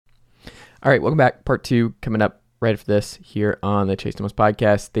All right, welcome back. Part 2 coming up right after this here on the Chase Thomas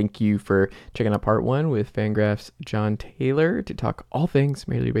podcast. Thank you for checking out part 1 with Fangraph's John Taylor to talk all things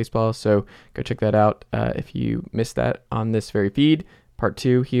Major League Baseball. So go check that out if you missed that on this very feed. Part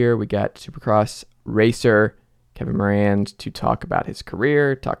 2 here, we got Supercross racer Kevin Moranz to talk about his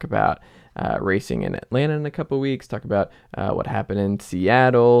career, talk about racing in Atlanta in a couple of weeks, talk about what happened in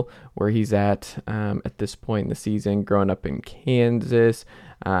Seattle, where he's at this point in the season, growing up in Kansas,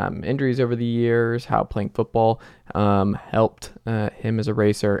 injuries over the years, how playing football helped him as a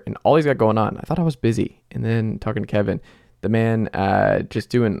racer, and all he's got going on. I thought I was busy, and then talking to Kevin, the man just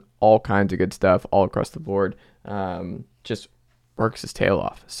doing all kinds of good stuff all across the board, just works his tail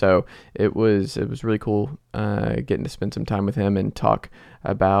off. So it was really cool getting to spend some time with him and talk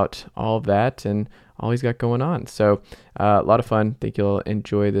about all of that and all he's got going on. So a lot of fun. Think you'll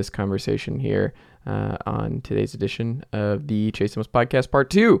enjoy this conversation here on today's edition of the Chase Thomas podcast part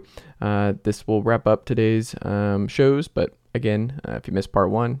 2. This will wrap up today's shows, but again, if you missed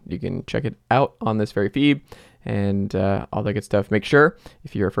part 1, you can check it out on this very feed and all that good stuff. Make sure,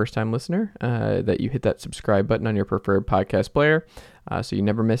 if you're a first-time listener, that you hit that subscribe button on your preferred podcast player so you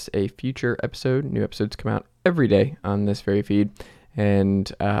never miss a future episode. New episodes come out every day on this very feed. And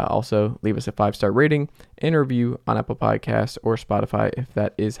also leave us a 5-star rating and review on Apple Podcasts or Spotify if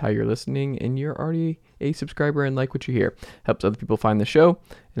that is how you're listening and you're already a subscriber and like what you hear. Helps other people find the show,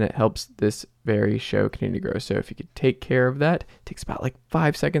 and it helps this very show continue to grow. So if you could take care of that, it takes about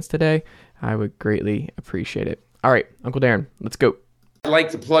 5 seconds today, I would greatly appreciate it. All right, Uncle Darren, let's go. I'd like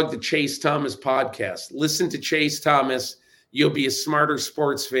to plug the Chase Thomas podcast. Listen to Chase Thomas. You'll be a smarter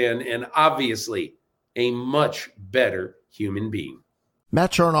sports fan and obviously a much better human being.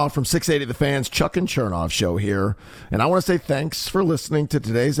 Matt Chernoff from 680 The Fans, Chuck and Chernoff Show here. And I want to say thanks for listening to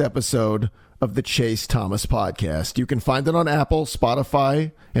today's episode of the Chase Thomas podcast. You can find it on Apple,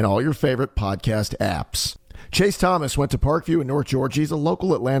 Spotify, and all your favorite podcast apps. Chase Thomas went to Parkview in North Georgia. He's a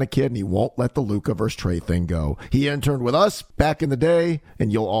local Atlanta kid, and he won't let the Luka versus Trey thing go. He interned with us back in the day,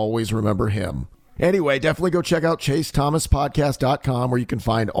 and you'll always remember him. Anyway, definitely go check out ChaseThomasPodcast.com where you can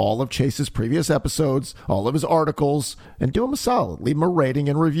find all of Chase's previous episodes, all of his articles, and do him a solid. Leave him a rating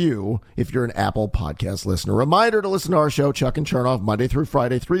and review if you're an Apple Podcast listener. Reminder to listen to our show, Chuck and Chernoff, Monday through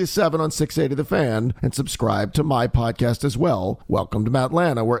Friday, 3 to 7 on 680 The Fan, and subscribe to my podcast as well. Welcome to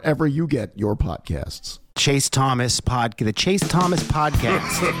Atlanta, wherever you get your podcasts. The Chase Thomas podcast.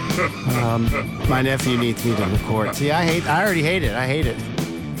 My nephew needs me to record. See, I already hate it. I hate it.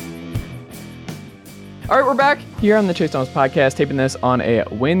 All right, we're back here on the Chase Thomas podcast, taping this on a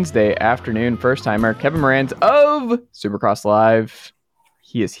Wednesday afternoon. First-timer Kevin Moranz of Supercross Live.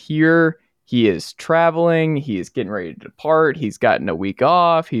 He is here. He is traveling. He is getting ready to depart. He's gotten a week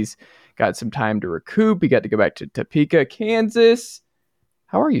off. He's got some time to recoup. He got to go back to Topeka, Kansas.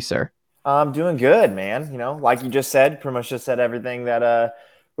 How are you, sir? I'm doing good, man. Like you just said, pretty much just said everything that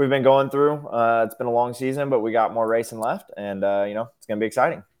we've been going through. It's been a long season, but we got more racing left, and it's going to be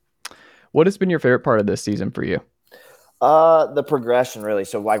exciting. What has been your favorite part of this season for you? The progression, really.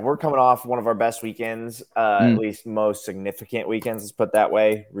 So, we're coming off one of our best weekends, at least most significant weekends, let's put it that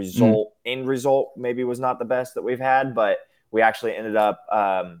way. End result maybe was not the best that we've had, but we actually ended up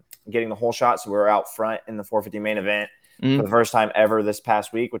getting the whole shot. So we were out front in the 450 main event for the first time ever this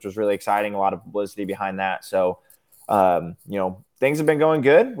past week, which was really exciting. A lot of publicity behind that. So, things have been going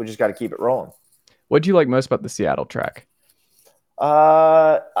good. We just got to keep it rolling. What do you like most about the Seattle track?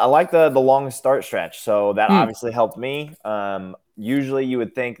 I like the long start stretch, so that obviously helped me. Usually you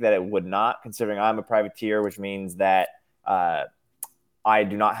would think that it would not, considering I'm a privateer, which means that I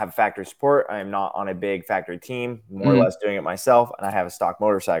do not have factory support. I am not on a big factory team, more or less doing it myself, and I have a stock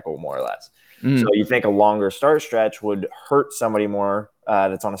motorcycle, more or less. So you think a longer start stretch would hurt somebody more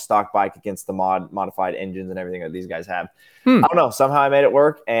that's on a stock bike against the modified engines and everything that these guys have. I don't know. Somehow I made it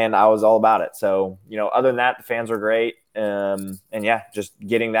work, and I was all about it. So, other than that, the fans were great. And yeah, just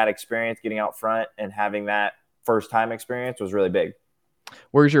getting that experience, getting out front and having that first time experience was really big.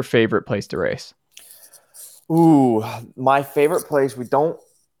 Where's your favorite place to race? Ooh, my favorite place, we don't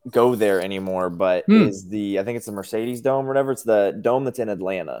go there anymore, but is I think it's the Mercedes Dome or whatever. It's the dome that's in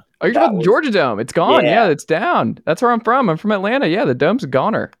Atlanta. Oh, you're talking about the Georgia Dome. It's gone. Yeah, it's down. That's where I'm from. I'm from Atlanta. Yeah, the dome's a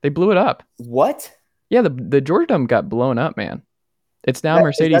goner. They blew it up. What? Yeah, the Georgia Dome got blown up, man. It's now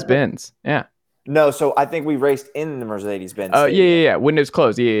Mercedes-Benz. Yeah. No, so I think we raced in the Mercedes-Benz. Oh, yeah. When it was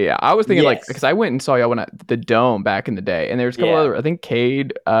closed. Yeah. I was thinking because I went and saw y'all at the Dome back in the day. And there was a couple other, I think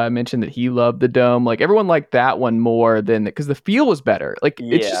Cade mentioned that he loved the Dome. Everyone liked that one more than, because the feel was better.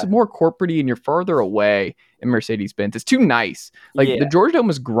 It's just more corporate-y and you're farther away. in Mercedes-Benz. It's too nice. Like Yeah. the Georgia Dome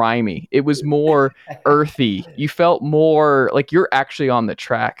was grimy. It was more earthy. You felt more like you're actually on the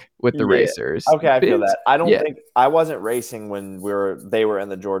track with the Yeah. racers. Okay, I feel that. I don't yeah. think I wasn't racing when they were in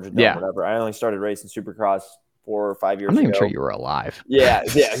the Georgia Dome, Yeah. whatever. I only started racing Supercross 4 or 5 years I'm not ago. even sure you were alive. Yeah,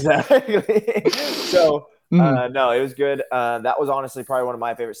 exactly. So Mhm. no, it was good. That was honestly probably one of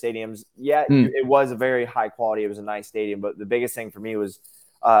my favorite stadiums. Yeah, it was a very high quality. It was a nice stadium, but the biggest thing for me was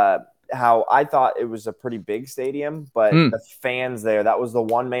how I thought it was a pretty big stadium, but the fans there. That was the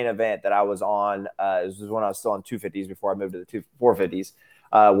one main event that I was on. This was when I was still on 250s before I moved to the 450s.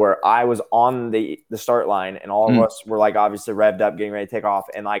 Where I was on the start line and all of us were like obviously revved up, getting ready to take off.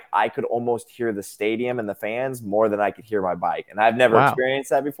 And like I could almost hear the stadium and the fans more than I could hear my bike. And I've never experienced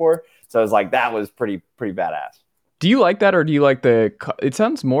that before. So I was like, that was pretty badass. Do you like that, or do you like it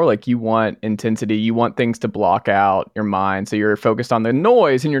sounds more like you want intensity. You want things to block out your mind. So you're focused on the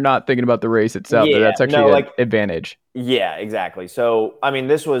noise and you're not thinking about the race itself. Yeah, That's actually an advantage. Yeah, exactly. So, I mean,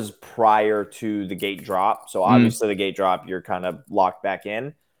 this was prior to the gate drop. So obviously the gate drop, you're kind of locked back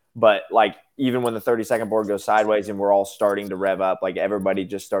in. But like, even when the 30-second board goes sideways and we're all starting to rev up, like everybody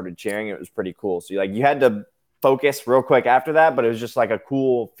just started cheering. It was pretty cool. So like you had to focus real quick after that, but it was just like a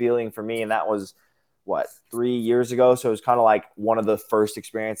cool feeling for me. And that was 3 years ago. So it was kind of like one of the first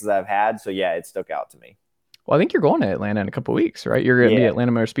experiences I've had. So yeah, it stuck out to me. Well, I think you're going to Atlanta in a couple of weeks, right? You're going to be at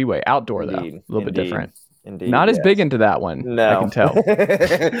Atlanta Motor Speedway, outdoor though, a little bit different. Indeed, not as big into that one. No, I can tell.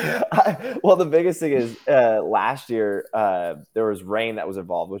 Well, the biggest thing is last year there was rain that was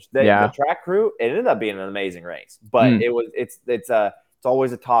involved, which the track crew, it ended up being an amazing race, but it's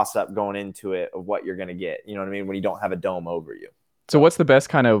always a toss up going into it of what you're going to get. You know what I mean? When you don't have a dome over you. So what's the best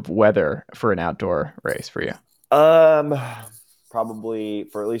kind of weather for an outdoor race for you? Probably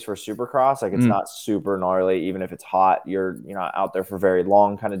at least for Supercross, like it's not super gnarly. Even if it's hot, you're not out there for very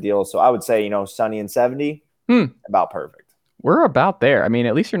long kind of deal. So I would say, sunny and 70, about perfect. We're about there. I mean,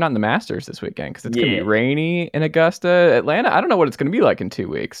 at least you're not in the Masters this weekend because it's going to be rainy in Augusta. Atlanta, I don't know what it's going to be like in 2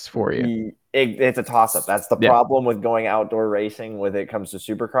 weeks for you. It's a toss-up. That's the problem with going outdoor racing when it comes to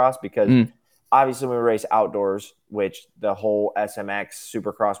Supercross, because obviously when we race outdoors, which the whole SMX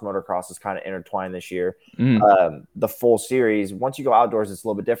Supercross motocross is kind of intertwined this year, the full series, once you go outdoors, it's a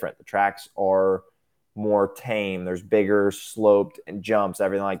little bit different. The tracks are more tame. There's bigger sloped and jumps,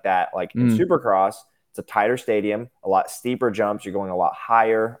 everything like that. Like in Supercross, it's a tighter stadium, a lot steeper jumps. You're going a lot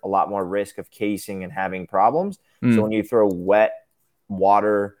higher, a lot more risk of casing and having problems. So when you throw wet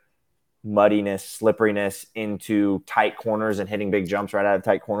water, muddiness, slipperiness into tight corners and hitting big jumps right out of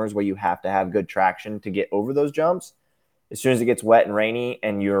tight corners where you have to have good traction to get over those jumps, as soon as it gets wet and rainy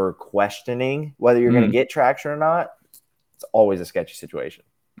and you're questioning whether you're going to get traction or not, it's always a sketchy situation.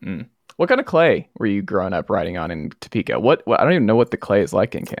 What kind of clay were you growing up riding on in Topeka? What I don't even know what the clay is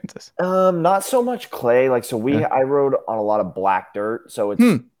like in Kansas. Not so much clay. Like, so I rode on a lot of black dirt. So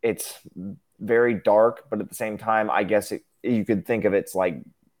it's very dark, but at the same time, I guess you could think of it's like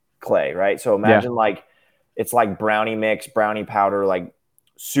clay, right? So imagine like it's like brownie mix, brownie powder, like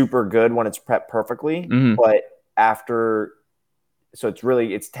super good when it's prepped perfectly, but so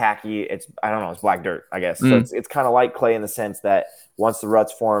it's tacky. It's black dirt, I guess. So it's kind of like clay in the sense that once the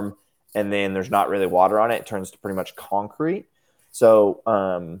ruts form and then there's not really water on it, it turns to pretty much concrete. So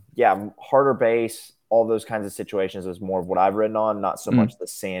harder base, all those kinds of situations is more of what I've ridden on, not so much the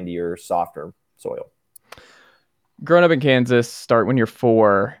sandier, softer soil. Growing up in Kansas, start when you're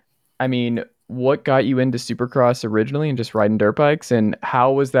 4. I mean, what got you into Supercross originally and just riding dirt bikes? And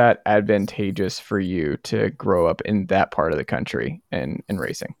how was that advantageous for you to grow up in that part of the country and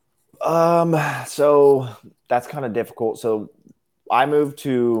racing? So that's kind of difficult. So I moved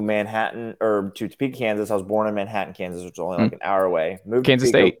to Manhattan, or to Topeka, Kansas. I was born in Manhattan, Kansas, which is only like an hour away. Moved Kansas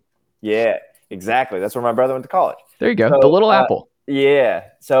to Topeka. State. Yeah, exactly. That's where my brother went to college. There you go. So, the Little Apple. Yeah.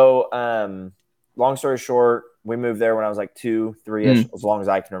 So long story short, we moved there when I was like 2, 3-ish, as long as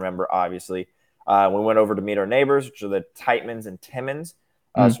I can remember, obviously. We went over to meet our neighbors, which are the Titmans and Timmons.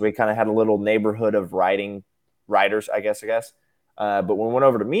 So we kind of had a little neighborhood of riders, I guess. But when we went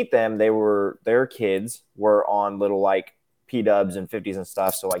over to meet them, their kids were on little like P-dubs and 50s and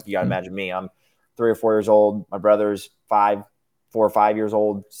stuff. So like you got to imagine me, I'm 3 or 4 years old. My brother's 4 or 5 years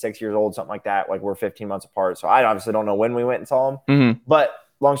old, 6 years old, something like that. Like we're 15 months apart. So I obviously don't know when we went and saw them. But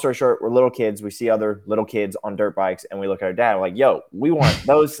long story short, we're little kids. We see other little kids on dirt bikes and we look at our dad. We're like, yo, we want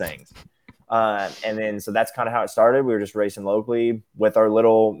those things. And then, so that's kind of how it started. We were just racing locally with our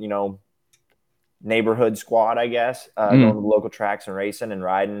little, neighborhood squad, I guess, going to the local tracks and racing and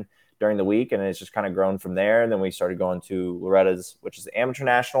riding during the week. And it's just kind of grown from there. And then we started going to Loretta's, which is the Amateur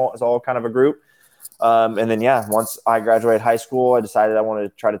National, as all kind of a group. And then, once I graduated high school, I decided I wanted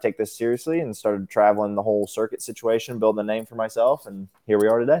to try to take this seriously and started traveling the whole circuit situation, building a name for myself. And here we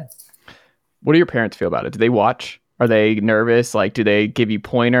are today. What do your parents feel about it? Do they watch? Are they nervous? Like, do they give you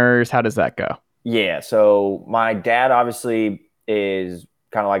pointers? How does that go? Yeah. So my dad obviously is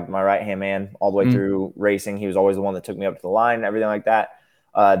kind of like my right-hand man all the way through racing. He was always the one that took me up to the line and everything like that.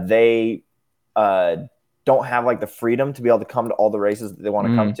 They don't have like the freedom to be able to come to all the races that they want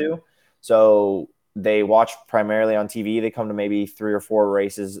to come to. So they watch primarily on TV. They come to maybe 3 or 4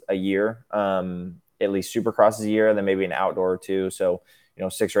 races a year, at least Supercross a year, and then maybe an outdoor or 2. So,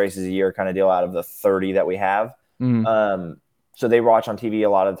 6 races a year kind of deal out of the 30 that we have. So they watch on TV a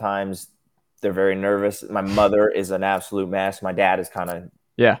lot of times. They're very nervous. My mother is an absolute mess. My dad is kind of,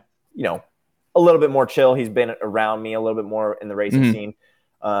 a little bit more chill. He's been around me a little bit more in the racing scene.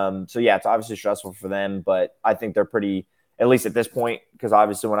 So it's obviously stressful for them, but I think they're pretty, at least at this point, because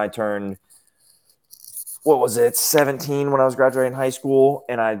obviously when I turned, 17 when I was graduating high school,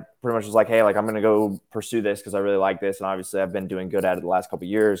 and I pretty much was like, hey, like I'm going to go pursue this because I really like this. And obviously I've been doing good at it the last couple of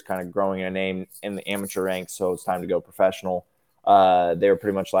years, kind of growing a name in the amateur ranks. So it's time to go professional. They were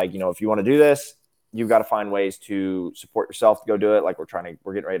pretty much like, if you want to do this, you've got to find ways to support yourself to go do it. Like we're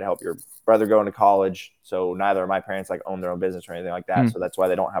getting ready to help your brother go into college. So neither of my parents like own their own business or anything like that. So that's why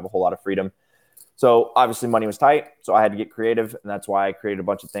they don't have a whole lot of freedom. So obviously money was tight. So I had to get creative. And that's why I created a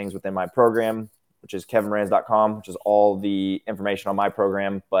bunch of things within my program, which is kevinmoranz.com, which is all the information on my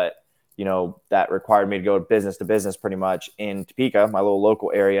program. But, that required me to go business to business pretty much in Topeka, my little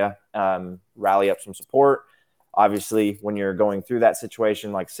local area, rally up some support. Obviously, when you're going through that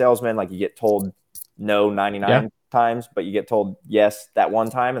situation, like salesman, like you get told no 99 times, but you get told yes that one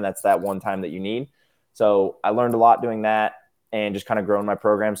time, and that's that one time that you need. So I learned a lot doing that and just kind of grown my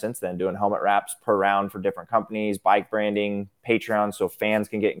program since then, doing helmet wraps per round for different companies, bike branding, Patreon, so fans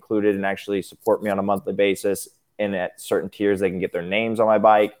can get included and actually support me on a monthly basis. And at certain tiers, they can get their names on my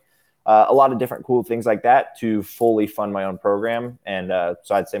bike. A lot of different cool things like that to fully fund my own program. And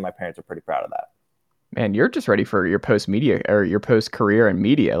so I'd say my parents are pretty proud of that. Man, you're just ready for your post media or your post career in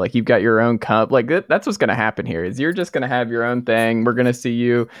media. Like you've got your own like that's what's going to happen here is you're just going to have your own thing. We're going to see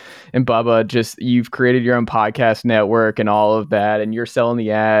you and Bubba you've created your own podcast network and all of that. And you're selling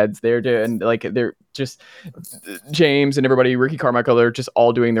the ads. They're just James and everybody, Ricky Carmichael, they're just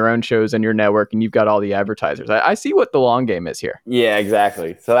all doing their own shows on your network. And you've got all the advertisers. I see what the long game is here. Yeah,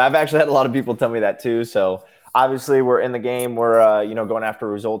 exactly. So I've actually had a lot of people tell me that too. So obviously, we're in the game. We're, going after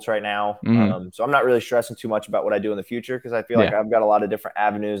results right now. So I'm not really stressing too much about what I do in the future because I feel like I've got a lot of different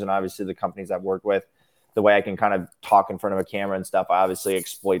avenues. And obviously, the companies I've worked with, the way I can kind of talk in front of a camera and stuff, I obviously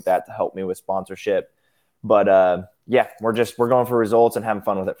exploit that to help me with sponsorship. But we're going for results and having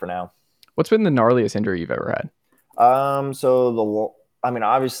fun with it for now. What's been the gnarliest injury you've ever had? Obviously,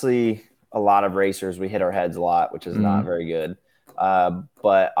 a lot of racers, we hit our heads a lot, which is not very good.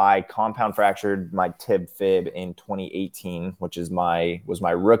 But I compound fractured my tib fib in 2018, which was my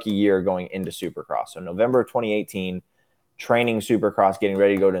rookie year going into Supercross. So November of 2018, training Supercross, getting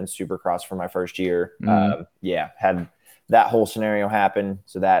ready to go to Supercross for my first year. Had that whole scenario happen.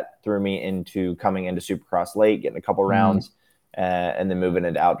 So that threw me into coming into Supercross late, getting a couple rounds, and then moving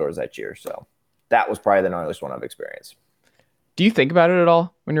into outdoors that year. So that was probably the gnarliest one I've experienced. Do you think about it at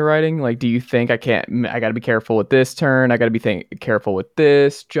all when you're riding? Like, do you think I got to be careful with this turn? I got to be careful with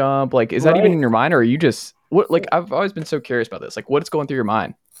this jump. Like, is that even in your mind? Or are you just I've always been so curious about this. Like, what's going through your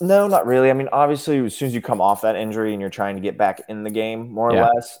mind? No, not really. I mean, obviously, as soon as you come off that injury and you're trying to get back in the game, more or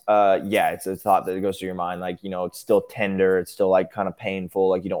less, it's a thought that goes through your mind. Like, it's still tender. It's still like kind of painful.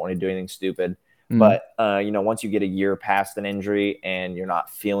 Like, you don't want to do anything stupid. But, once you get a year past an injury and you're not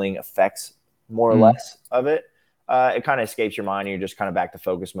feeling effects more or less of it, it kind of escapes your mind and you're just kind of back to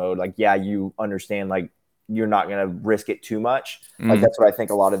focus mode. Like, you understand, like, you're not going to risk it too much. Like, that's what I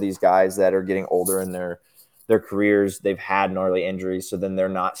think a lot of these guys that are getting older in their careers, they've had gnarly injuries. So then they're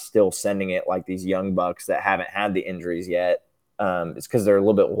not still sending it like these young bucks that haven't had the injuries yet. It's because they're a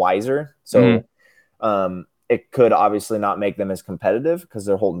little bit wiser. So it could obviously not make them as competitive because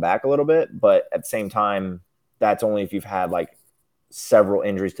they're holding back a little bit. But at the same time, that's only if you've had like several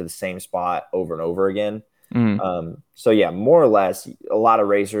injuries to the same spot over and over again. More or less, a lot of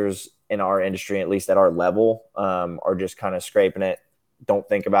racers in our industry, at least at our level, are just kind of scraping it. Don't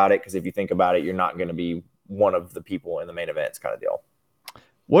think about it, because if you think about it, you're not going to be one of the people in the main events kind of deal.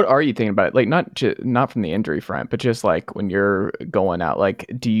 What are you thinking about it? Like, not from the injury front, but just like when you're going out, like,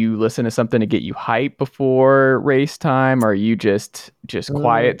 do you listen to something to get you hyped before race time? Or are you just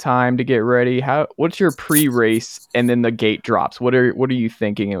quiet time to get ready? What's your pre-race and then the gate drops? What are you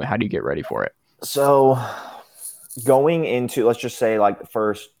thinking and how do you get ready for it? So going into, let's just say like the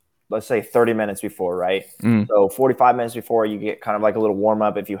first let's say 30 minutes before, right? Mm. So 45 minutes before, you get kind of like a little warm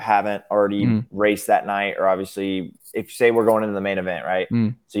up if you haven't already raced that night, or obviously if you say we're going into the main event, right?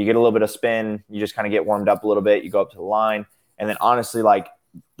 So you get a little bit of spin, you just kind of get warmed up a little bit, you go up to the line, and then honestly, like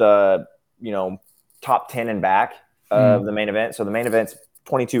the, top 10 and back of the main event. So the main event's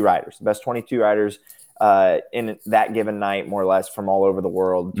 22 riders, the best 22 riders in that given night, more or less, from all over the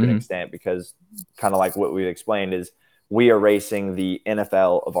world to an extent, because kind of like what we've explained is we are racing the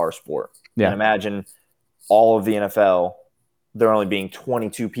NFL of our sport. Yeah. And imagine all of the NFL, there only being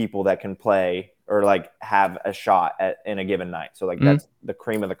 22 people that can play or like have a shot in a given night. So like that's the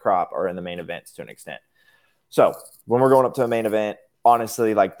cream of the crop are in the main events to an extent. So when we're going up to a main event,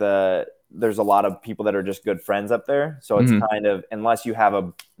 honestly, like there's a lot of people that are just good friends up there. So it's kind of, unless you have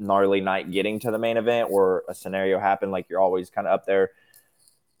a gnarly night getting to the main event or a scenario happen, like you're always kind of up there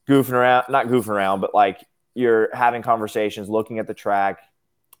goofing around, not goofing around, but like you're having conversations, looking at the track,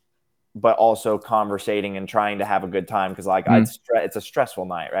 but also conversating and trying to have a good time. Cause like it's a stressful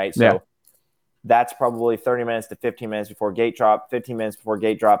night, right? So that's probably 30 minutes to 15 minutes before gate drop. 15 minutes before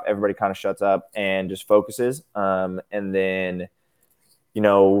gate drop, everybody kind of shuts up and just focuses. And then,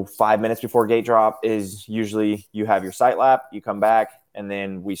 5 minutes before gate drop is usually you have your sight lap, you come back, and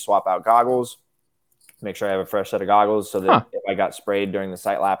then we swap out goggles, make sure I have a fresh set of goggles so that if I got sprayed during the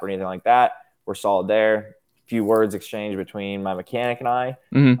sight lap or anything like that, we're solid there. A few words exchanged between my mechanic and I.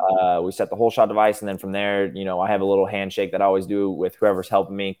 We set the whole shot device, and then from there, I have a little handshake that I always do with whoever's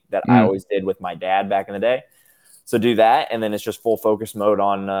helping me that I always did with my dad back in the day. So do that, and then it's just full focus mode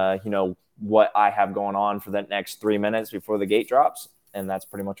on, what I have going on for the next 3 minutes before the gate drops. And that's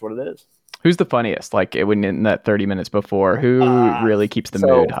pretty much what it is. Who's the funniest? Like when in that 30 minutes before, who really keeps the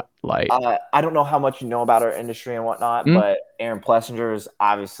mood light? I don't know how much you know about our industry and whatnot, but Aaron Plessinger is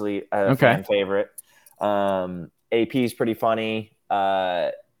obviously a fan favorite. AP is pretty funny.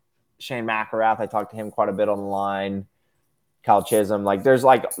 Shane McElrath, I talked to him quite a bit on the line. Kyle Chisholm, like there's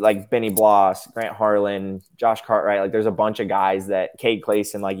like Benny Bloss, Grant Harlan, Josh Cartwright. Like there's a bunch of guys that Cade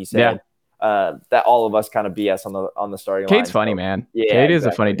Clayson, like you said. That all of us kind of BS on the starting line. Cade's funny, man. Yeah, Cade is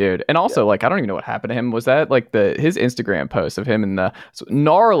a funny dude. And also, like, I don't even know what happened to him. Was that like his Instagram post of him in the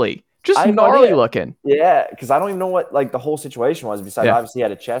gnarly, gnarly looking? Yeah, because I don't even know what like the whole situation was. Besides, obviously, he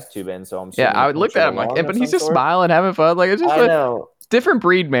had a chest tube in, so I'm. I would look at him like, but he's just smiling, having fun. Like it's just a different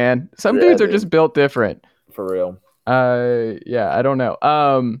breed, man. Some dudes are just built different. For real. I don't know.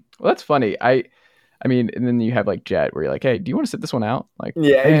 Well, that's funny. I mean, and then you have like Jet, where you're like, "Hey, do you want to sit this one out?" Like,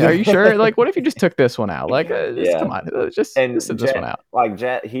 hey, are you sure? Like, what if you just took this one out? Like, come on, just sit this one out. Like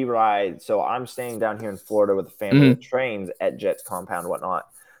Jet, he rides. So I'm staying down here in Florida with a family that trains at Jet's compound, and whatnot.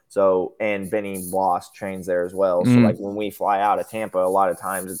 So, and Benny Bloss trains there as well. So, like when we fly out of Tampa, a lot of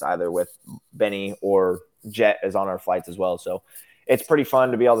times it's either with Benny or Jet is on our flights as well. So, it's pretty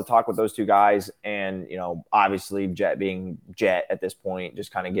fun to be able to talk with those two guys, and obviously Jet being Jet at this point,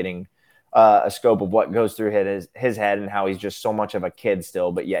 just kind of getting a scope of what goes through his head and how he's just so much of a kid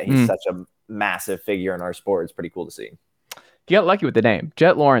still, but yet he's such a massive figure in our sport. It's pretty cool to see. You got lucky with the name.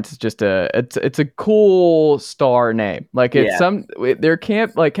 Jet Lawrence is just it's a cool star name. Like it's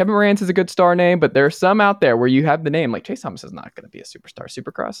like Kevin Moranz is a good star name, but there's some out there where you have the name like Chase Thomas is not going to be a superstar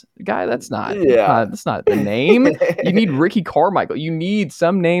Supercross guy. That's not the name. You need Ricky Carmichael. You need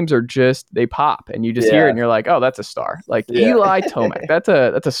some names are just they pop and you just hear it and you're like, oh, that's a star. Like Eli Tomac. That's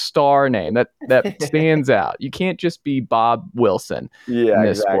a star name that stands out. You can't just be Bob Wilson in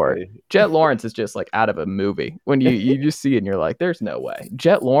this sport. Jet Lawrence is just like out of a movie. When you just see it and you're like, there's no way.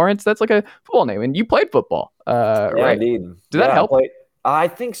 Jet Lawrence, that's like a football name. And you played football, right? Indeed. Did that help? I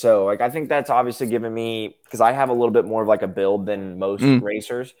think so. Like, I think that's obviously given me, because I have a little bit more of like a build than most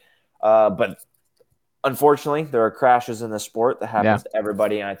racers. But unfortunately, there are crashes in the sport that happens to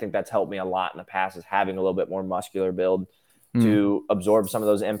everybody. And I think that's helped me a lot in the past is having a little bit more muscular build to absorb some of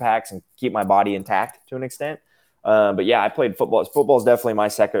those impacts and keep my body intact to an extent. But yeah, I played football. Football is definitely my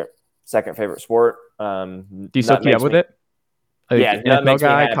second favorite sport. Do you still keep up with it? NFL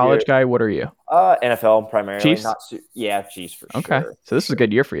guy, college guy, what are you? NFL primarily. Chiefs? Chiefs for sure. So this was a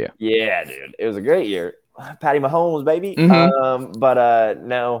good year for you. Yeah, dude. It was a great year. Patty Mahomes, baby.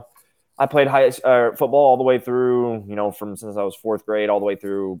 No, I played football all the way through, from since I was fourth grade all the way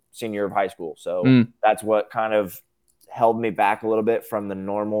through senior year of high school. So that's what kind of held me back a little bit from the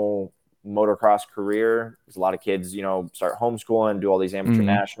normal motocross career. There's a lot of kids, start homeschooling, do all these amateur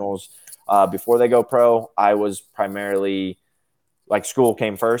nationals. Before they go pro, I was primarily like school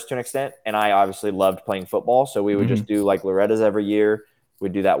came first to an extent. And I obviously loved playing football. So we would just do like Loretta's every year.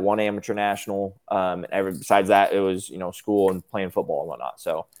 We'd do that one amateur national. Besides that, it was, school and playing football and whatnot.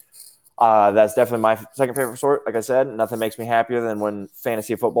 So That's definitely my second favorite sport. Like I said, nothing makes me happier than when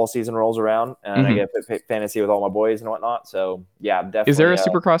fantasy football season rolls around and I get to play fantasy with all my boys and whatnot. So yeah, definitely. Is there a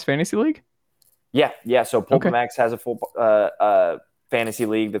Supercross fantasy league? Yeah. So Pulpamax has a full fantasy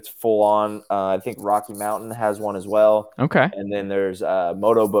league that's full on. I think Rocky Mountain has one as well. Okay. And then there's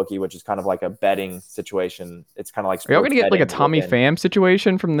Moto Bookie, which is kind of like a betting situation. It's kind of like are y'all gonna get like a Tommy Pham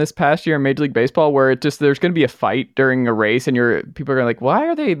situation from this past year in Major League Baseball, where there's gonna be a fight during a race, and people are gonna like, why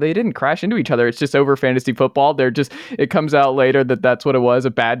are they didn't crash into each other? It's just over fantasy football. It comes out later that's what it was,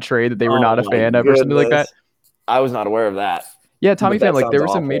 a bad trade that they were not a fan of or something like that. I was not aware of that. Yeah, Tommy Pham, like there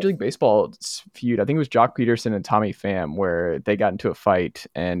was a Major League Baseball feud. I think it was Jock Peterson and Tommy Pham where they got into a fight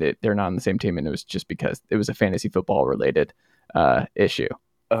and they're not on the same team, and it was just because it was a fantasy football related issue.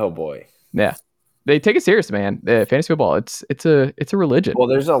 Oh boy. Yeah. They take it serious, man. Fantasy football, it's a religion. Well,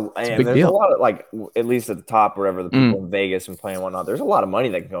 there's a lot of, like, at least at the top, wherever the people in Vegas and playing and whatnot, there's a lot of money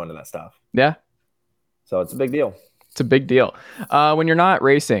that can go into that stuff. Yeah. So it's a big deal. It's a big deal. When you're not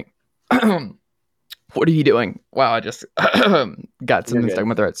racing, what are you doing? Wow, I just got something stuck in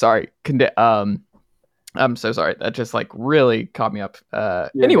my throat. Sorry. I'm so sorry. That just like really caught me up.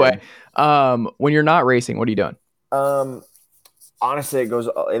 Anyway, when you're not racing, what are you doing? Honestly, it goes,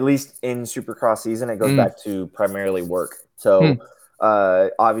 at least in Supercross season, it goes back to primarily work. So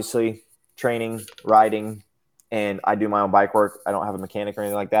obviously training, riding, and I do my own bike work. I don't have a mechanic or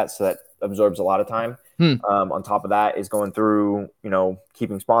anything like that. So that absorbs a lot of time. On top of that is going through,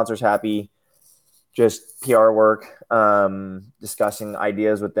 keeping sponsors happy, just PR work, discussing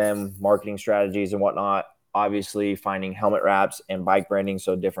ideas with them, marketing strategies and whatnot. Obviously, finding helmet wraps and bike branding,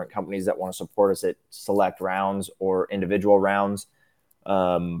 so different companies that want to support us at select rounds or individual rounds.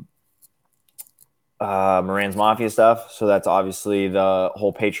 Moranz Mafia stuff. So that's obviously the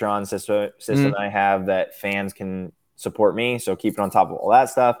whole Patreon system I have that fans can support me. So keeping on top of all that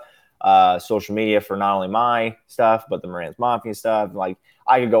stuff. Social media for not only my stuff, but the Moranz Mafia stuff. Like,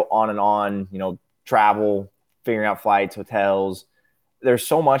 I could go on and on, travel, figuring out flights, hotels. There's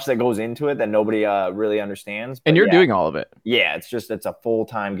so much that goes into it that nobody really understands. And you're doing all of it. Yeah, it's a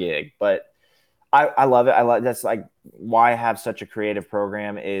full-time gig. But I love it. That's like why I have such a creative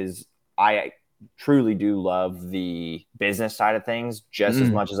program is I truly do love the business side of things just as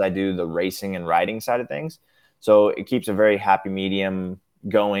much as I do the racing and riding side of things. So it keeps a very happy medium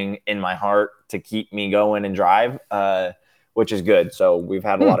going in my heart to keep me going and drive, which is good. So we've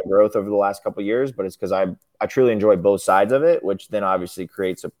had a lot of growth over the last couple of years, but it's because I truly enjoy both sides of it, which then obviously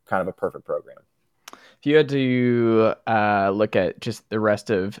creates a kind of a perfect program. If you had to look at just the rest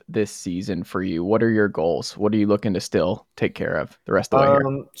of this season for you, what are your goals? What are you looking to still take care of the rest of the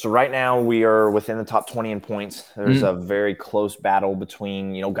way here? So right now we are within the top 20 in points. There's a very close battle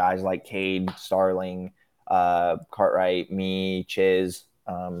between, guys like Cade, Starling, Cartwright, me, Chiz,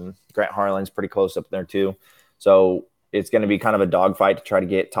 Grant Harlan's pretty close up there too. So it's going to be kind of a dogfight to try to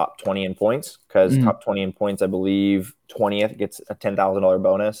get top 20 in points because top 20 in points, I believe 20th gets a $10,000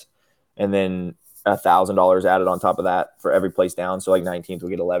 bonus and then $1,000 added on top of that for every place down. So like 19th will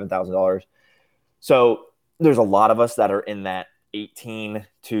get $11,000. So there's a lot of us that are in that 18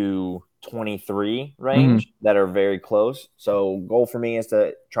 to 23 range that are very close. So goal for me is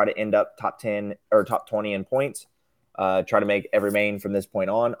to try to end up top 10 or top 20 in points. Try to make every main from this point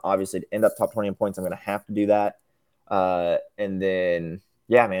on. Obviously, to end up top 20 in points, I'm going to have to do that. And then,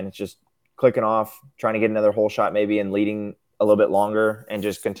 yeah, man, it's just clicking off, trying to get another hole shot maybe and leading a little bit longer and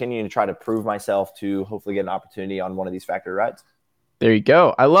just continuing to try to prove myself to hopefully get an opportunity on one of these factory rides. There you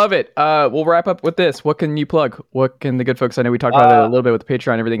go. I love it. We'll wrap up with this. What can you plug? What can the good folks, I know we talked about it a little bit with the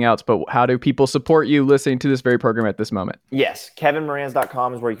Patreon and everything else, but how do people support you listening to this very program at this moment? Yes.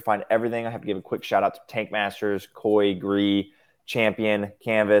 KevinMoranz.com is where you can find everything. I have to give a quick shout out to Tank Masters, Coy, Gree, Champion,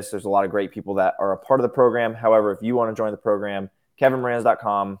 Canvas. There's a lot of great people that are a part of the program. However, if you want to join the program,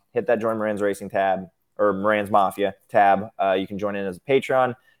 KevinMoranz.com, hit that Join Moranz Racing tab or Moranz Mafia tab. You can join in as a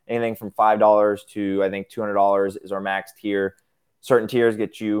Patreon. Anything from $5 to, I think, $200 is our max tier. Certain tiers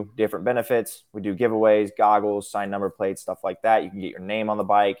get you different benefits. We do giveaways, goggles, signed number plates, stuff like that. You can get your name on the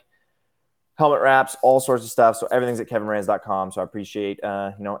bike, helmet wraps, all sorts of stuff. So everything's at kevinmoranz.com. So I appreciate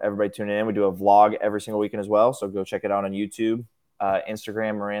everybody tuning in. We do a vlog every single weekend as well. So go check it out on YouTube,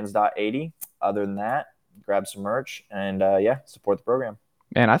 Instagram, moranz.80. Other than that, grab some merch and support the program.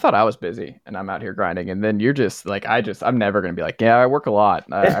 Man, I thought I was busy and I'm out here grinding. And then you're just like, I'm never going to be like, yeah, I work a lot.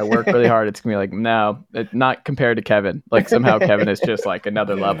 I work really hard. It's going to be like, no, not compared to Kevin. Like somehow Kevin is just like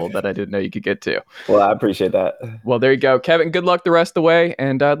another level that I didn't know you could get to. Well, I appreciate that. Well, there you go. Kevin, good luck the rest of the way.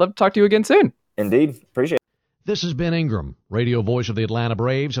 And I'd love to talk to you again soon. Indeed. Appreciate it. This is Ben Ingram, radio voice of the Atlanta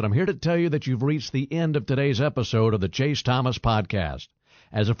Braves, and I'm here to tell you that you've reached the end of today's episode of the Chase Thomas Podcast.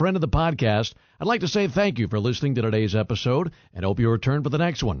 As a friend of the podcast, I'd like to say thank you for listening to today's episode and hope you return for the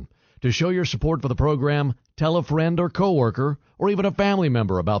next one. To show your support for the program, tell a friend or coworker or even a family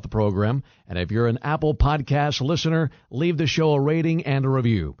member about the program. And if you're an Apple Podcast listener, leave the show a rating and a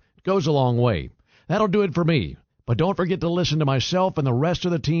review. It goes a long way. That'll do it for me. But don't forget to listen to myself and the rest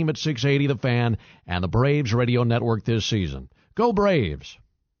of the team at 680 The Fan and the Braves Radio Network this season. Go Braves!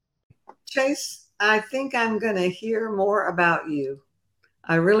 Chase, I think I'm going to hear more about you.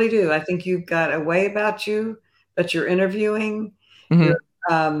 I really do. I think you've got a way about you that you're interviewing, your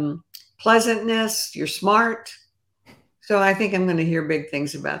pleasantness, you're smart. So I think I'm going to hear big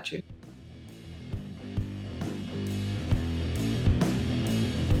things about you.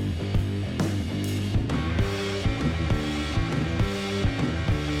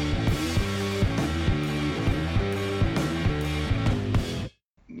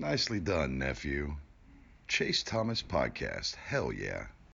 Nicely done, nephew. Chase Thomas Podcast. Hell yeah.